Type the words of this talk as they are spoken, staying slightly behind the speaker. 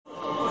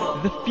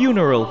the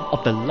funeral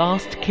of the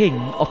last king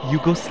of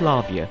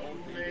Yugoslavia.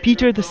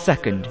 Peter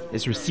II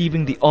is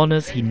receiving the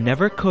honors he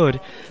never could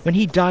when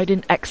he died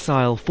in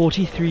exile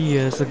 43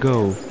 years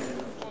ago.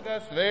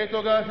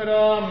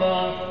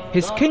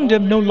 His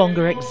kingdom no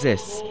longer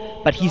exists,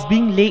 but he's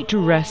being laid to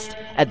rest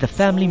at the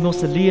family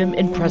mausoleum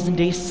in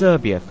present-day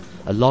Serbia,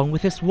 along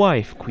with his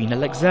wife, Queen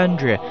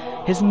Alexandria,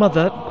 his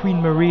mother,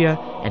 Queen Maria,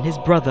 and his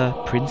brother,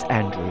 Prince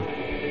Andrew.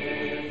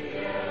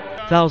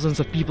 Thousands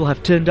of people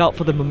have turned out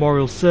for the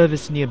memorial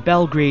service near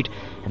Belgrade,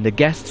 and the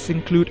guests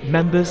include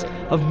members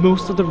of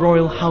most of the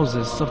royal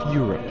houses of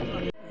Europe.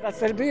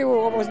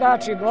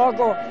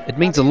 It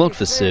means a lot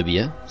for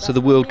Serbia, so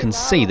the world can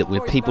see that we're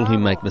people who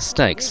make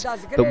mistakes,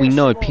 but we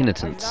know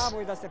penitence.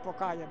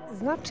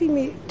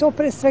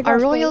 Our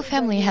royal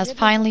family has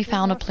finally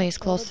found a place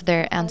close to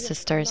their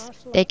ancestors.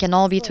 They can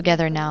all be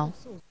together now.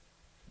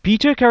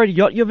 Peter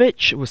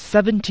Karađorđević was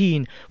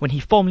 17 when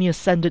he formally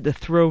ascended the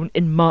throne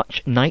in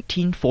March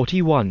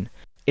 1941.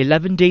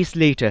 11 days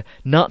later,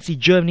 Nazi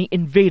Germany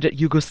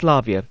invaded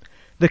Yugoslavia.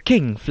 The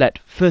king fled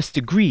first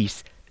to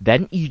Greece,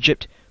 then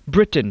Egypt,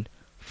 Britain,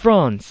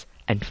 France,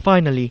 and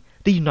finally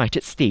the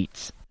United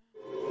States.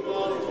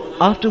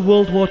 After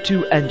World War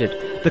II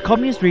ended, the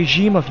communist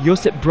regime of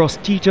Josip Broz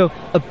Tito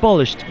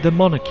abolished the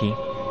monarchy,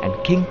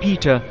 and King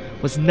Peter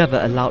was never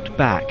allowed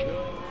back.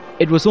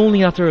 It was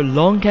only after a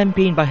long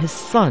campaign by his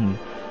son,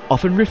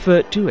 often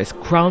referred to as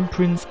Crown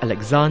Prince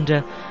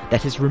Alexander,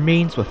 that his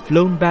remains were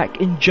flown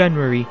back in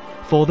January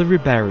for the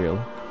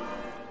reburial.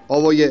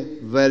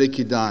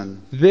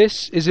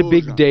 This is a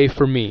big day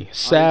for me,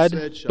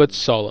 sad but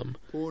solemn,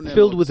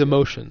 filled with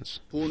emotions,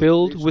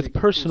 filled with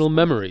personal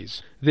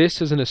memories.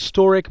 This is an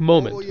historic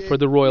moment for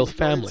the royal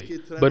family,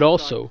 but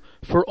also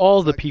for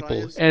all the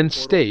people and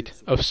state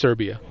of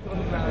Serbia.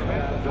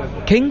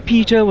 King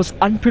Peter was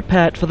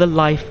unprepared for the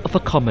life of a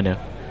commoner.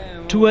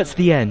 Towards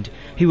the end,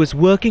 he was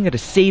working at a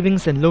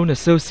savings and loan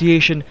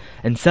association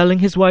and selling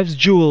his wife's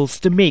jewels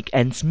to make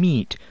ends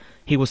meet.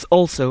 He was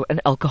also an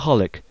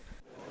alcoholic.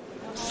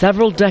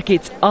 Several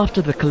decades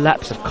after the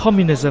collapse of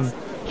communism,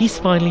 he's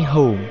finally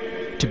home,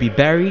 to be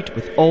buried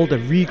with all the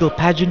regal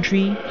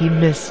pageantry he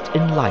missed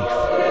in life.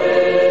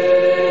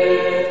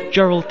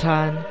 Gerald,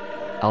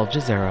 Al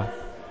Jazeera.